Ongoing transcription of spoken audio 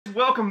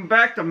welcome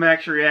back to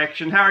Max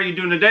Reaction. How are you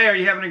doing today? Are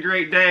you having a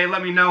great day?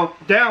 Let me know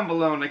down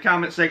below in the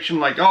comment section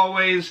like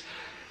always.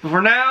 But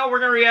for now, we're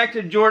going to react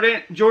to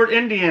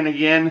Jordindian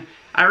again.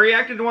 I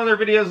reacted to one of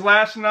their videos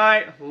last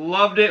night.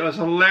 Loved it. It was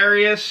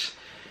hilarious.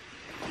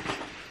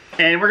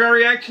 And we're going to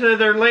react to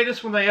their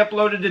latest one they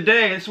uploaded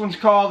today. This one's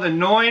called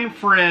Annoying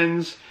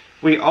Friends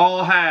We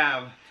All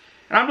Have.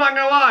 And I'm not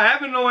going to lie, I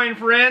have annoying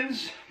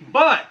friends,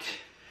 but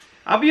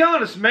I'll be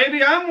honest,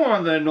 maybe I'm one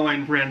of the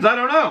annoying friends. I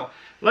don't know.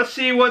 Let's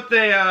see what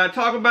they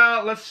talk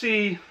about. Let's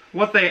see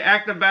what they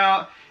act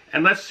about.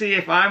 And let's see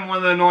if I'm one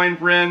of the annoying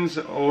friends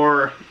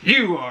or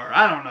you are.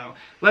 I don't know.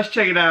 Let's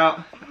check it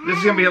out. This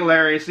is going to be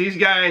hilarious. These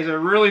guys are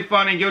really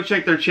funny. Go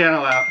check their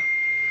channel out.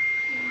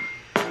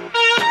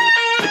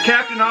 The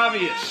Captain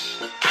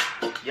Obvious.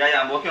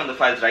 Yeah, I'm working on the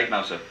files right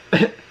now, sir.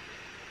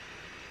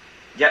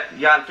 yeah,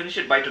 I'll finish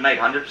it by tonight,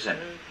 100%.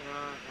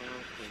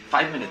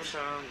 5 minutes.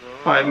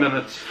 5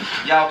 minutes.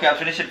 Yeah, okay, I'll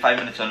finish it 5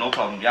 minutes, sir. No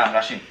problem. Yeah, I'm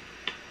rushing.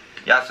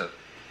 Yeah, sir.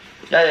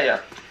 Yeah.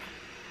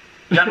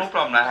 Yeah, no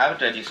problem. I have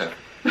it ready, sir.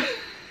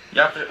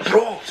 Yeah,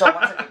 bro, sir,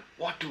 1 second.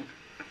 What, dude?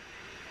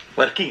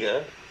 Working,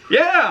 huh?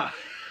 Yeah.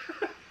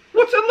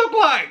 What's it look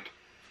like?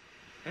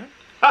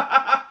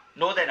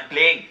 No, then I'm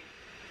playing.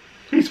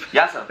 He's...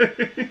 Yeah, sir.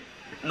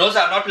 No, sir,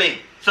 I'm not playing.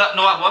 Sir,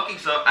 no, I'm working,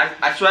 sir.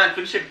 I swear I'll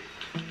finish it.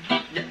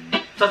 Yeah.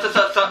 Sir.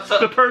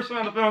 The person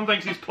on the phone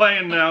thinks he's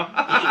playing now.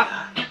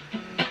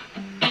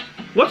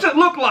 What's it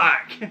look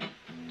like?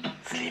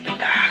 Sleeping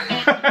down.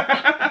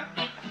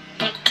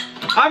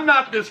 I'm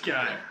not this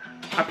guy.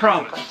 I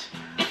promise.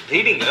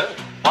 Reading,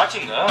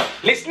 watching,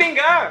 listening,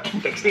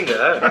 texting,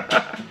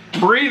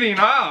 Breathing,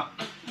 huh?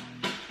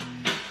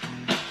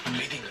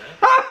 Breathing,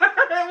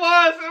 It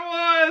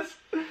was.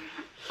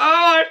 Oh,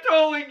 I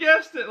totally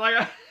guessed it.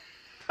 Like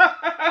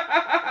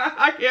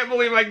I can't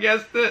believe I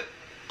guessed it.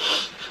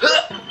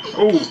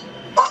 Oh,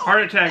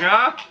 heart attack,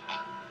 huh?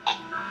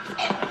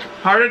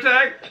 Heart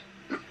attack?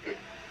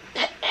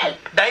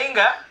 Dying,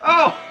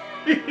 Oh,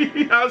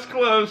 that was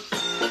close.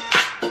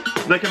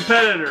 The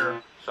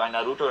competitor. So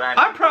Naruto ran.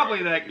 I'm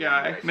probably that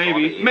guy.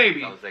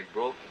 Maybe. I was like,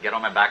 bro, get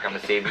on my back, I'm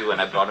gonna save you,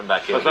 and I brought him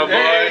back here. What's up, boy?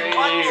 Hey,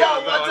 What's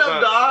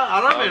up,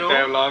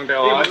 dog? Long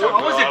time. Hey,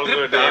 how was your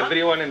trip, dog?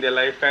 Everyone in their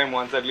lifetime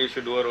once at least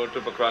should do a road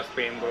trip across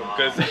Spain, bro.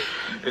 Because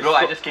bro,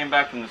 I just came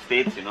back from the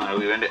States, you know.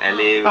 We went to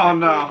LA. Oh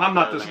no, I'm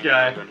not this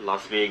guy. We went to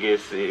Las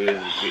Vegas. It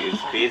was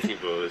crazy,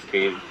 bro. It was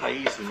crazy.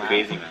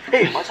 Crazy, man.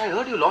 Hey, Macha, I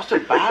heard you lost your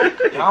bag.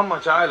 Yeah,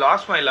 Macha, I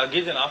lost my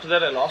luggage, and after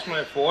that I lost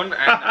my phone,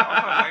 and I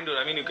lost my mind, dude.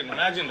 I mean, you can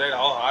imagine, right,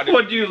 how hard it was.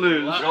 What'd you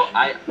lose? Bro,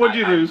 What'd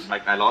you lose?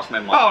 I lost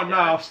my mom. Oh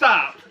no,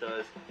 stop.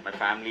 Sisters, my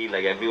family,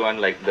 like everyone,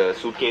 like the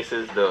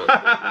suitcases, the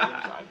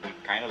rooms, we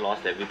kind of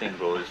lost everything,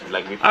 bro. It's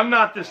like I'm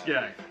not this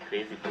guy.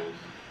 Crazy, bro.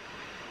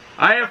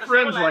 I have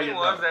friends like it.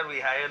 Was that we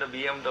hired a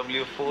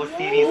BMW 4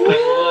 Series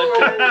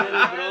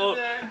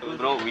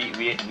Bro,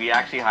 we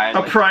actually hired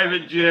a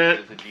private jet.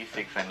 It was a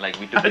G6, and like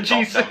we took the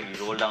top down, we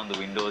rolled down the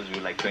windows, we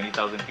were like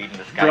 20,000 feet in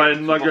the sky.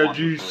 Riding like a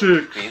G6. It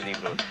was crazy,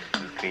 bro.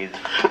 It was crazy.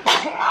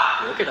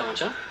 Okay,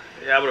 Damacha?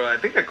 Yeah, bro, I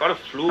think I caught a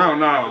flu. Oh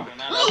no.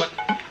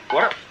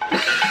 What?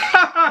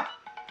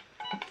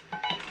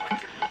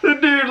 The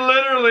dude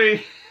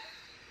literally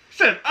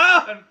said,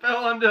 "Oh," and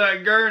fell into a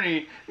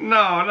gurney.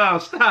 No,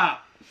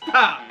 stop.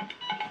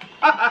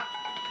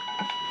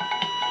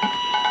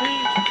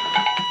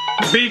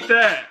 Beat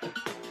that.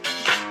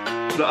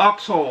 The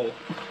oxhole.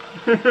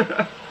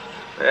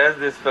 Where's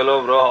this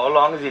fellow, bro? How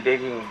long is he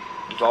taking?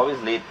 He's always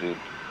late, dude.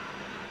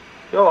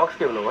 Yo, aux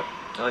cable or what?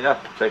 Oh yeah,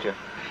 it's right here.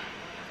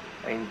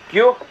 Thank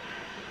you.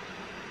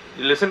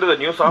 You listen to the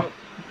new song?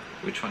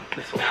 Which one?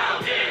 This one.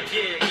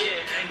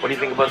 What do you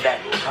think about that?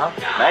 Huh?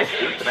 Nice,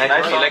 dude.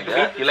 Nice. You like the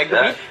beat? You like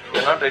the beat?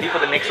 You're not ready for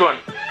the next one.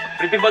 What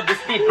do you think about this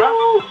beat,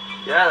 bro?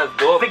 Yeah, that's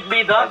dope. Sick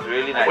beat, huh? That's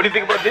really nice. What do you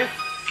think about this?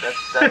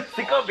 That's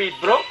Sicker beat,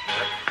 bro.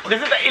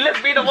 This is the illest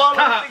beat of all.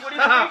 What do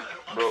you think?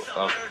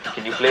 bro.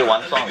 Can you play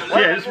one song?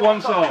 Yeah, just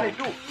one song.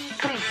 2,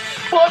 3,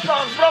 4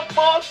 songs, bro.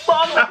 4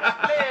 songs.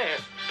 Play.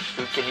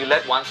 Dude, can you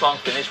let one song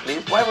finish,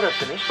 please? Why would I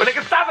finish? But I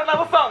can start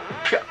another song.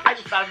 I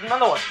can start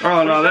another one.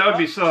 Oh no, that would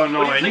be so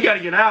annoying. You gotta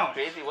get out.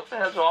 Crazy. What the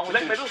hell's wrong with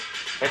Like you? metal?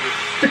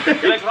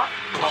 You like rock?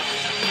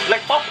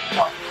 Like pop?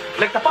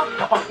 Like the pop?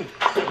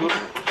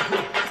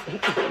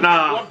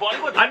 Nah, You want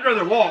Bollywood? I'd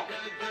rather walk.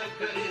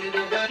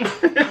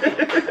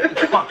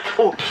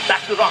 Oh,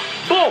 that's the rock.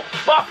 Boom!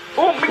 Pop!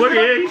 Boom! Look at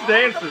him, he's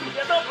dancing.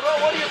 Together, bro.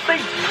 What do you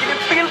think? You can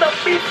feel the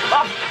beat.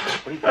 Pop!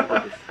 What do you think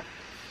about this?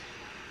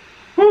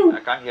 Whew. I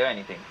can't hear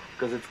anything.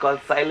 Because it's called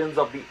Silence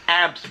of the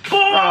Amps. Boom!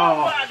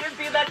 Oh. I didn't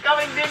see that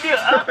coming, did you?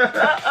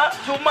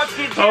 Too much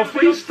kid. Oh,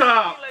 please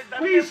stop.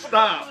 Please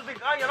stop.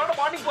 You're not a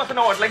morning person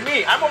or what? Like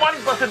me. I'm a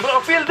morning person, bro.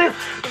 Feel this.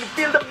 Can you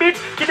feel the beat?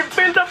 Can you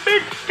feel the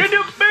beat? Can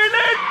you feel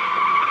it?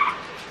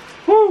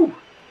 Whew.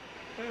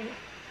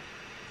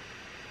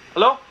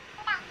 Hello?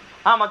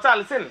 Ah, Macha,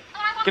 listen.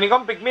 Can you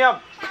come pick me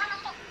up?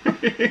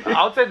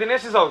 Outside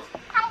Dinesh's house.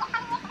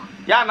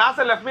 Yeah,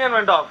 NASA left me and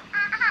went off.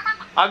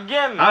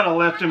 Again. I'd have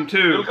left him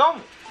too. You'll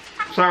come?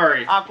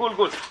 Sorry. Ah, cool.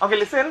 Okay,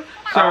 listen.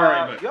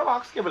 Sorry, but... You have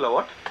aux cable or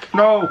what?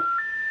 No.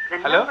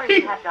 Hello?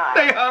 They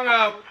hung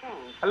up.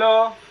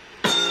 Hello?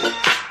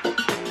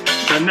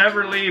 The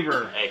never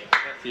leaver. Hey,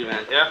 see you,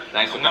 man. Yeah.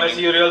 Thanks for I'm gonna coming.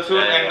 see you real soon,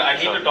 Yeah, and I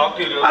need sure. to talk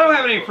to you real I don't soon.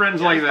 have any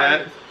friends like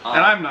that,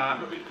 and I'm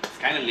not. It's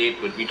kind of late,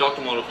 but we talk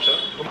tomorrow for sure.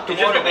 It's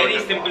just a very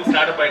simple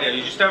startup idea.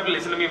 You just have to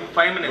listen to me for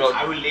 5 minutes. Bro.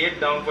 I will lay it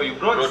down for you.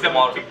 Bro, Bro, it's a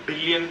tomorrow.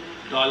 multi-billion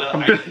dollar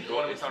idea. You don't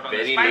want to miss out on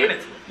Very this. 5 late.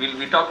 minutes.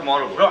 We'll talk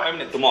tomorrow, bro. Bro, 5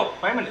 minutes. Tomorrow.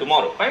 5 minutes.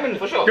 Tomorrow. 5 minutes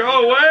for sure.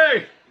 Go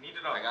away! You need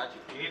to talk. I got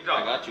you. You need to I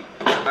talk. got you.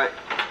 Bye.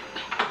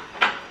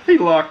 He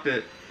locked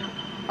it.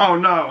 Oh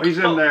no, he's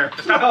in there.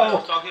 The startup I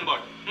was No. talking about.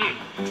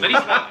 It's very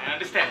small, I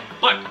understand,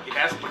 but it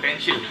has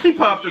potential. He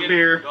popped a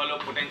beer. $1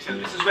 potential.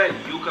 This is where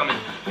you come in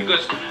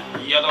because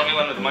you're the only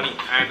one with money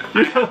and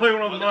You're the only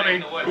one all with the time money.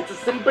 in the world. It's a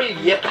simple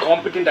yet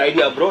competent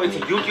idea, bro. It's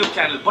a YouTube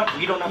channel, but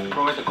we don't have to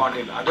provide the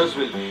content. Others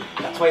will.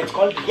 That's why it's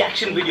called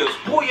reaction videos.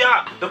 Oh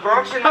yeah, the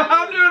production.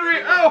 I'm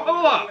doing oh, hold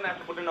We don't up. even have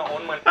to put in our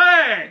own money.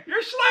 Hey,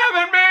 you're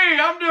slamming me.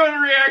 I'm doing a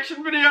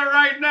reaction video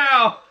right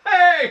now.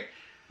 Hey.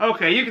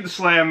 Okay, you can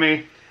slam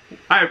me.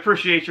 I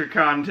appreciate your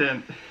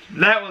content.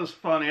 That was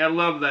funny. I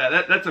love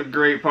that. That's a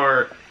great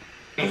part.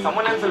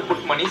 Someone else will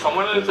put money,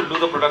 someone else will do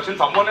the production,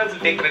 someone else will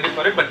take credit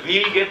for it, but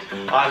we'll get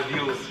our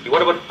views.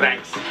 What about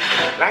pranks?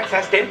 Pranks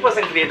has 10%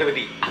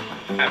 creativity.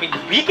 I mean,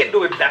 we can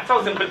do it. That's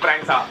how simple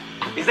pranks are.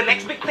 It's the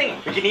next big thing.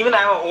 We can even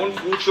have our own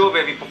food show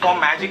where we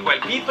perform magic while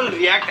people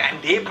react and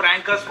they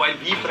prank us while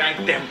we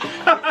prank them.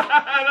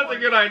 That's a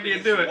good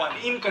idea. Do it. One.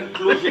 In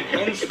conclusion,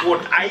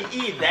 henceforth,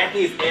 i.e. that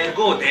is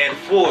ergo,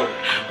 therefore.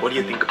 What do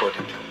you think about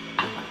it?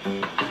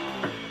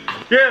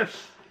 Yes.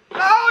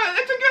 Oh,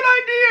 that's a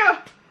good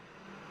idea.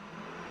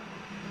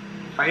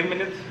 5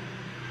 minutes?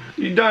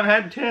 You done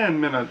had 10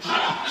 minutes.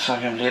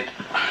 Sorry, I'm late.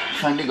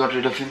 Finally got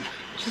rid of him.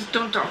 Just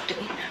don't talk to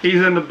me.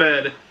 He's in the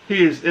bed.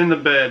 He is in the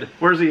bed.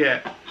 Where's he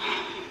at?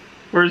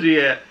 Where's he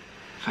at?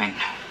 Fine.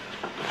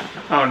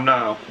 Oh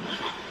no.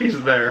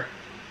 He's there.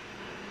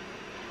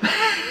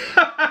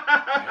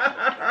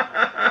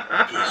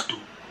 Please do.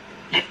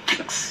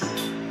 Netflix.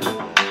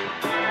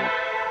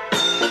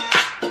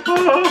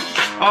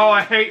 Oh,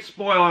 I hate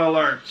spoiler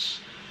alerts.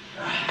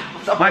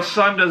 My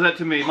son does that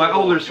to me. My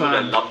older Dude, I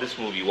son. love this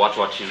movie. Watch,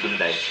 she's gonna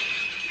die.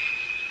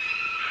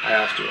 I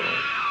asked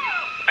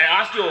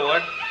you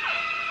what?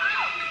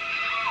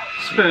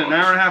 Spent an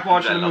hour and a half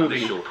watching I the love movie.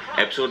 this show.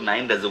 Episode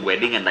 9 there's a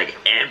wedding and like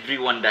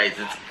everyone dies.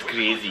 It's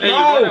crazy. Hey, you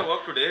No. don't have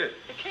work today.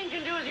 The king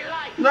can do as you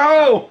like.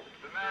 No!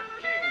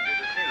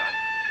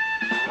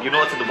 You know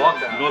what's in the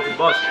box? You know what's in the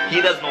box?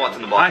 He doesn't know what's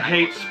in the box. I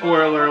hate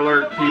spoiler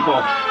alert people.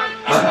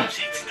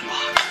 It's in the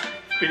box.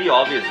 Pretty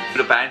obvious.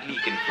 But apparently he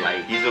can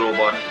fly. He's a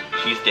robot.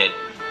 She's dead.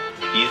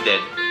 He's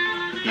dead.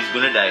 He's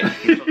gonna die.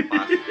 He's from the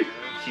past.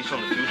 She's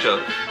from the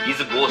future. He's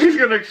a ghost. He's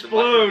gonna The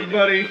explode, butler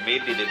buddy. did it. The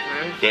maid did it.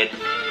 Dead.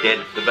 Dead.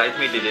 The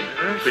bridesmaid did it.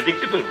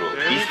 Predictable, bro.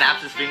 He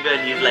snaps his finger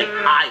and he's like,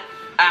 I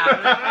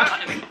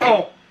am.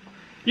 Oh,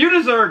 you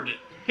deserved it.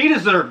 He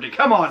deserved it.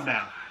 Come on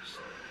now.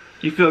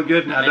 You feel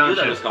good now, I knew don't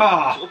that you? was coming.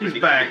 Oh, So he's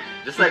predictable. back.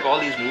 Just like all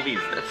these movies.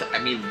 I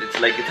mean, it's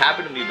like it's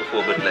happened to me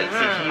before, but like, see,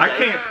 he I died.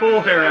 can't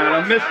pull hair out.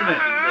 I'm missing it.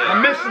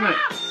 I'm missing it.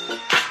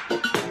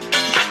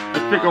 The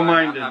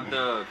fickle-minded. Have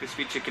the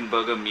crispy chicken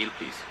burger meal,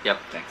 please. Yep,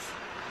 thanks.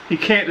 He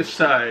can't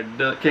decide,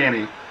 can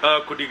he?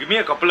 Could you give me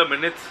a couple of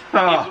minutes?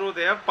 Ah. Hey, bro,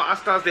 they have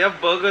pastas, they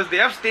have burgers, they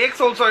have steaks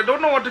also. I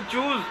don't know what to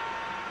choose.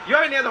 You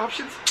have any other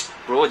options?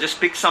 Bro, just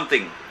pick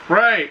something.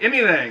 Right,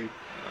 anything.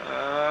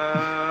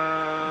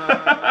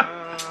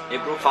 Hey,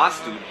 bro,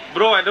 fast, dude.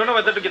 Bro, I don't know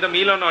whether to get a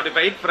meal or not. If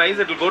I eat fries,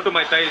 it will go to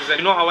my thighs. And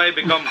you know how I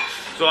become.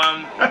 So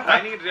I'm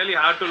finding it really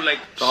hard to like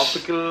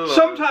topical.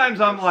 Sometimes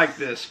I'm like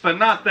this, but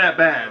not that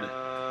bad.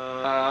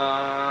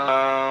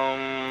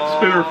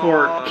 Spinner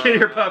fork. Get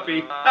your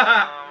puppy.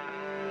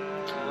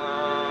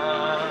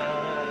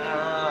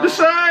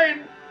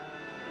 Decide.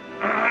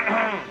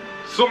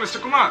 So,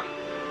 Mr. Kumar.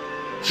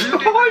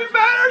 Oh, you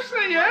better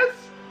say yes.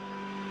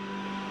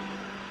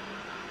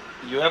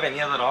 You have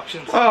any other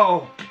options?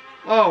 Oh,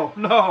 oh,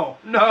 no,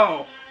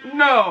 no,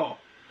 no.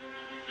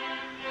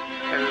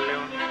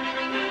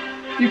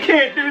 You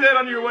can't do that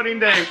on your wedding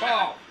day.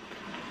 Oh.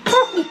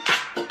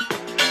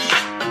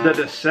 The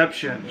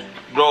deception.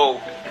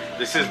 Bro,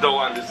 this is the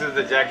one. This is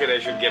the jacket I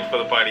should get for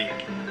the party.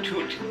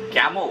 Dude,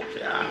 camo.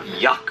 Yeah.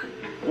 Yuck.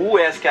 Who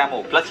wears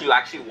camo? Plus, you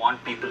actually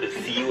want people to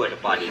see you at a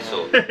party,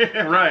 so.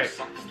 Right.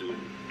 Sucks, dude.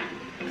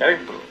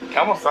 Correct, bro.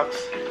 Camo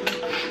sucks.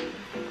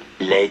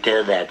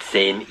 Later that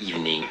same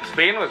evening.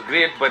 Spain was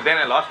great, but then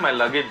I lost my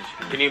luggage.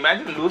 Can you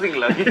imagine losing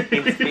luggage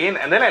in Spain?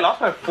 And then I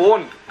lost my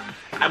phone.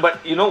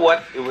 But you know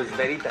what? It was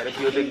very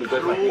therapeutic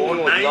because my phone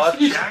was nice lost.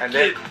 jacket. And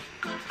then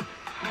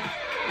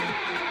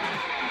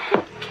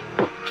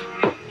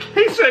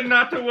He said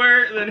not to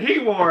wear it, then he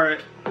wore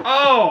it.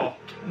 Oh,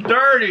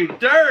 dirty,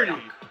 dirty.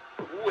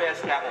 Who wears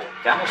camo?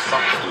 Camo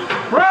sucks, dude.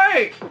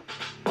 Right.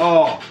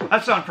 Oh,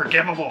 that's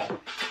unforgivable.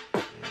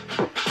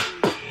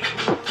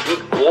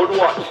 Dude, gold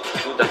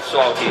watch. Dude, that's so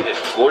outdated.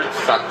 Gold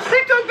sucks. He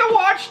took the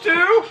watch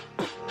too.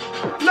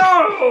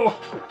 No.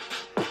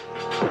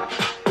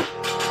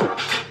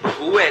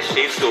 Who wears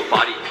shades to a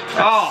party?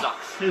 That Oh,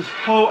 sucks. his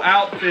whole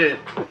outfit.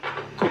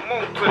 come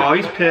on, Oh,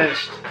 he's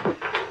pissed.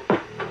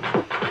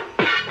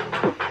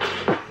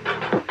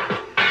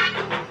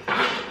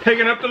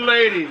 Picking up the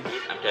ladies.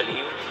 I'm telling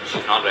you,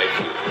 she's not right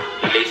for you.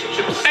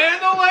 Relationships. And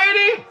the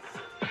lady!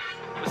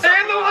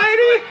 And the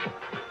lady!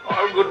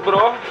 All good,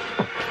 bro.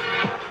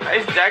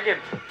 Nice jacket.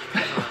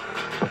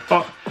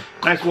 Oh,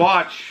 nice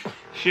watch.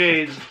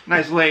 Shades.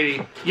 Nice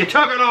lady. You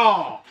took it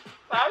all!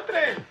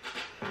 Savitri.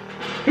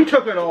 He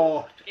took it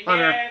all,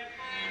 Hunter.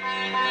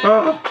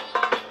 Oh.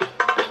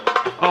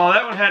 Oh,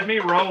 that one had me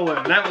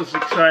rolling. That was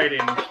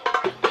exciting.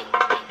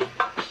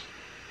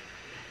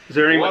 Is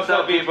there anyone? What's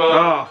up, people?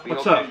 Oh, We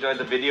what's hope up? you enjoyed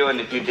the video, and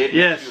if you did,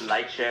 Yes. make sure you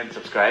like, share, and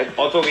subscribe.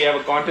 Also, we have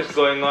a contest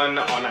going on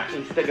our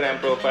Instagram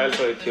profile.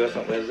 So it's here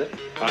somewhere, is it?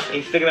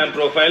 Instagram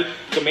profile.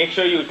 So make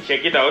sure you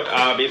check it out.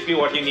 Basically,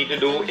 what you need to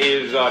do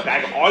is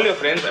tag all your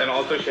friends and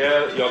also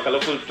share your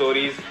colorful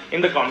stories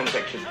in the comment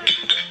section.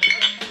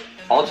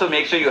 Also,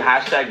 make sure you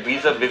hashtag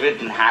Visa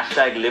Vivid and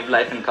hashtag Live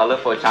Life in Color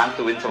for a chance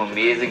to win some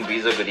amazing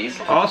Visa goodies.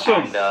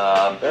 Awesome. And,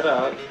 There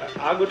are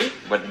goodies.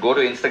 but go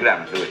to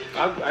Instagram and do it.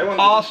 I want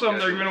Awesome,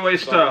 they're giving away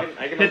stuff.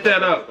 Hit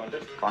that up.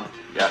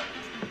 Yeah.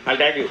 I'll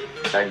tag you.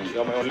 Tag me.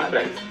 You're my only I'll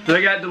friend. tag you. Do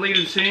they got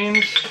deleted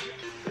scenes?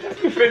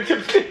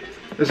 Friendship stick.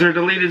 Is there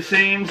deleted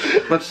scenes?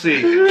 Let's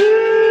see.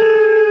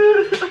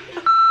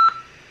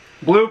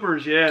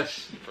 Bloopers,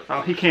 yes.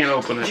 Oh, he can't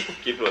open it.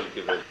 Keep rolling,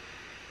 keep rolling.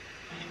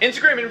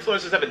 Instagram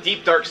influencers have a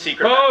deep, dark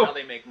secret Oh. about how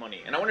they make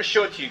money. And I want to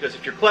show it to you because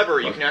if you're clever,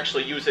 you can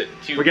actually use it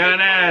to We got make an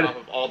money ad. off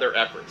of all their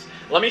efforts.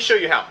 Let me show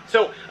you how.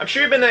 So, I'm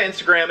sure you've been to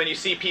Instagram and you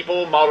see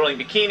people modeling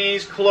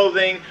bikinis,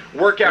 clothing,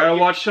 workout. Gotta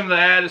watch some of the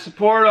ad to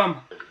support them.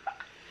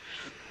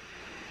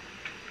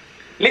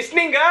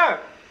 Listening, ah?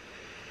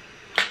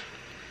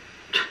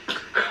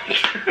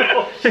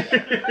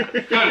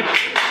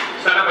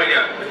 Shut up,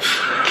 idea.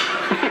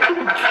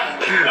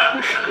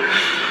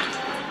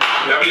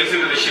 You have to listen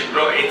to the shit,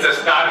 bro. It's a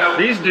startup.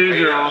 These dudes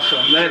are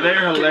awesome.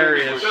 They're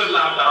hilarious.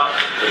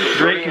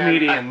 Great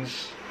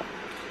comedians.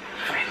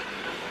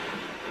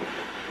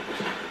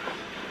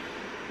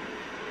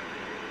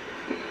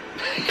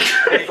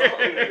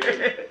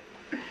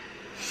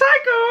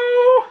 Psycho!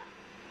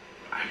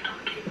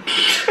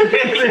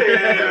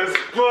 Yes,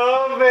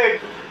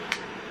 perfect.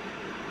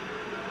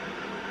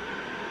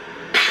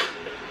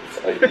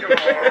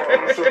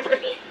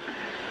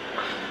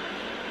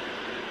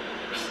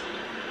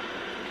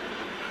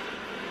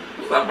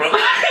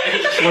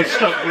 What's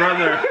up,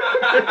 brother?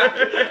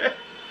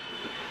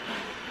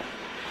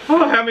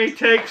 Oh, how many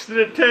takes did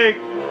it take?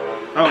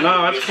 Oh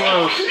no, that's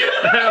close.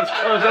 That's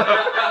close up.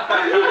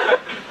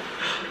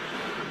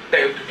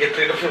 Time to get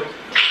rid of him.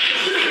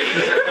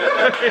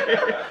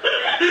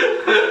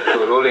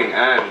 So rolling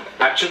and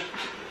action.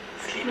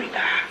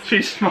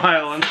 She's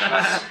smiling.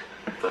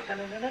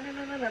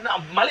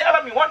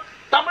 Malayalam you want?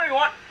 Tamil you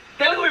want?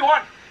 Telugu you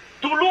want?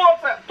 Tulu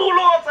also,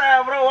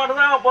 bro. What is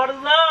up? What is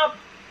up?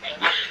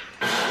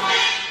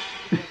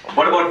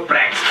 What about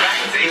pranks?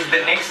 Pranks is the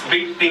next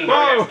big thing, bro.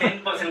 Whoa.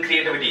 That's 10%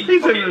 creativity.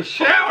 He's in the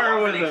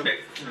shower with him.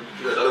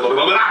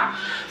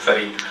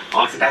 Sorry.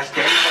 Also, that's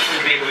 10%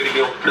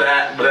 creativity.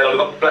 Blah, blah,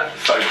 blah, blah.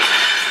 Sorry.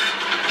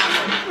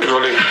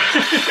 Rolling.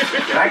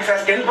 Pranks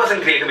has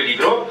 10% creativity,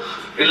 bro.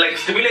 It like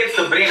stimulates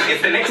the brain.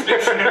 It's the next big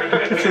thing. 5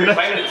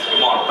 minutes.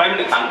 Come on. 5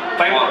 minutes. 5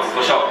 minutes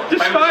for sure.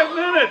 Just 5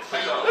 minutes.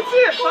 That's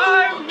it.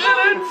 5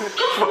 minutes.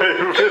 5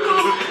 minutes.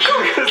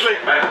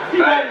 He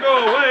won't go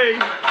away.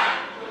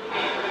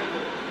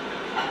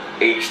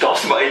 Hey, stop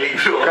smiling,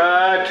 bro.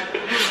 Cut.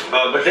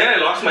 But then I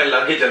lost my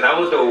luggage and that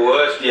was the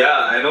worst. Yeah,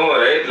 I know,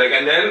 right? Like,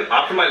 and then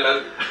after my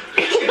luggage,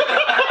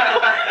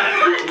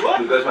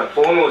 because my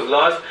phone was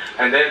lost,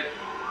 and then.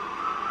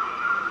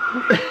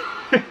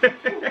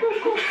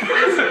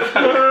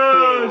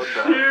 Oh,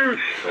 shoot.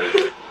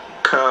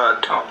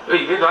 Cut.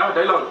 Hey, wait, wow,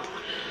 dialogue.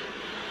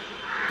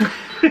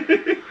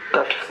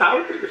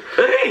 Savitri.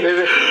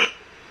 Hey!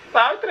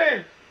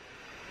 Savitri!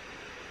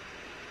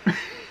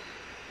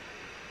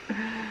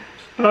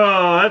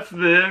 Oh, that's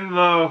the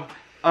info.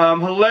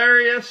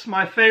 Hilarious.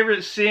 My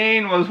favorite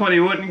scene was when he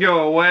wouldn't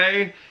go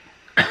away.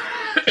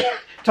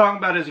 Talking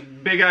about his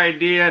big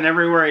idea and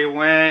everywhere he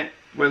went,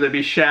 whether it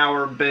be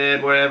shower,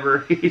 bed, whatever,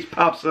 he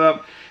pops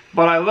up.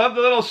 But I love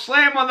the little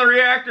slam on the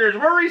reactors.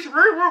 We're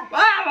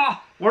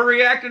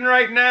reacting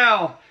right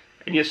now.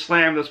 And you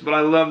slammed us, but I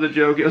love the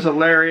joke. It was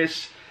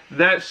hilarious.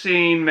 That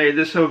scene made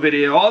this whole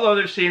video. All the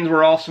other scenes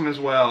were awesome as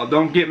well.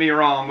 Don't get me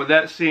wrong, but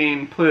that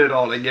scene put it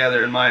all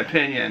together, in my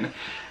opinion.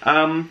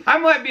 I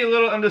might be a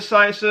little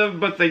indecisive,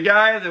 but the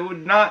guy that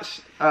would not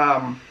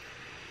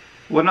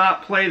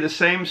play the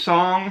same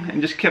song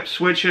and just kept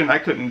switching, I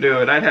couldn't do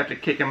it. I'd have to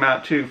kick him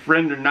out too.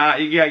 Friend or not,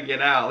 you gotta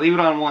get out. Leave it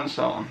on one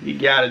song. You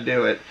gotta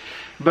do it.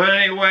 But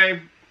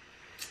anyway,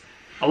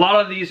 a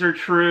lot of these are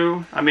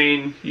true. I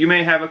mean, you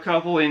may have a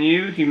couple in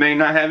you, you may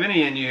not have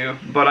any in you,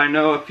 but I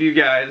know a few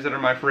guys that are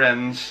my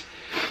friends,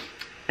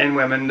 and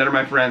women that are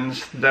my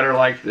friends, that are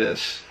like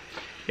this.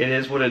 It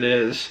is what it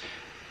is.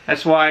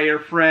 That's why you're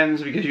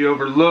friends, because you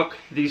overlook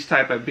these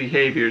type of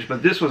behaviors.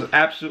 But this was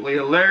absolutely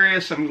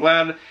hilarious. I'm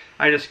glad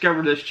I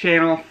discovered this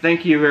channel.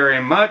 Thank you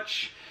very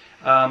much.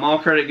 All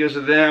credit goes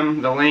to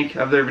them. The link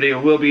of their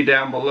video will be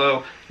down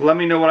below. Let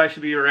me know what I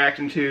should be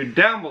reacting to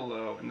down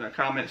below in the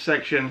comment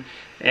section.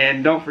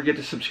 And don't forget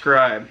to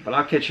subscribe. But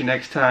I'll catch you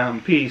next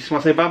time. Peace.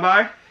 Want to say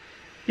bye-bye?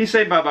 You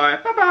say bye-bye.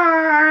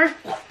 Bye-bye.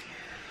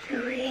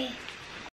 3